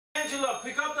Angela,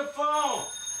 pick up the phone.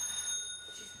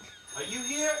 Are you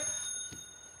here?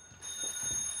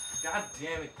 God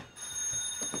damn it.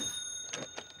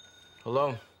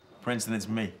 Hello? Princeton, it's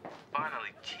me.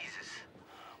 Finally, Jesus.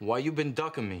 Why you been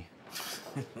ducking me?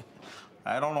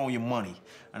 I don't owe you money,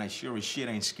 and I sure as shit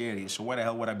ain't scared of you, so why the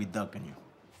hell would I be ducking you?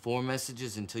 4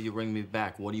 messages until you ring me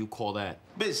back. What do you call that?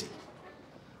 Busy.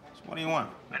 So what do you want?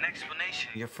 An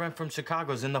explanation. Your friend from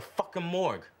Chicago's in the fucking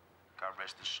morgue. God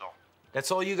rest his soul. That's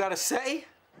all you gotta say?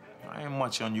 I ain't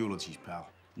much on eulogies, pal.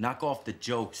 Knock off the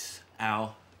jokes,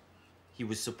 Al. He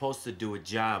was supposed to do a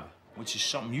job. Which is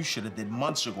something you should have did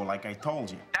months ago, like I told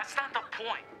you. That's not the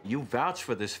point. You vouched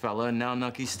for this fella, and now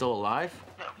Nucky's still alive?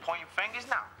 Yeah, pointing fingers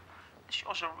now. It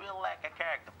shows a real lack of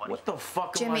character, buddy. What the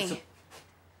fuck Jimmy. am I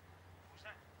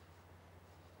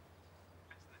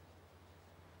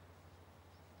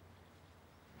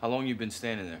How long you been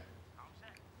standing there?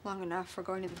 Long enough for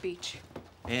going to the beach.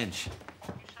 Ange.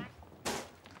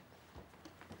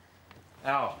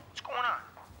 Al. What's going on?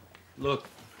 Look,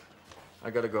 I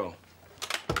gotta go.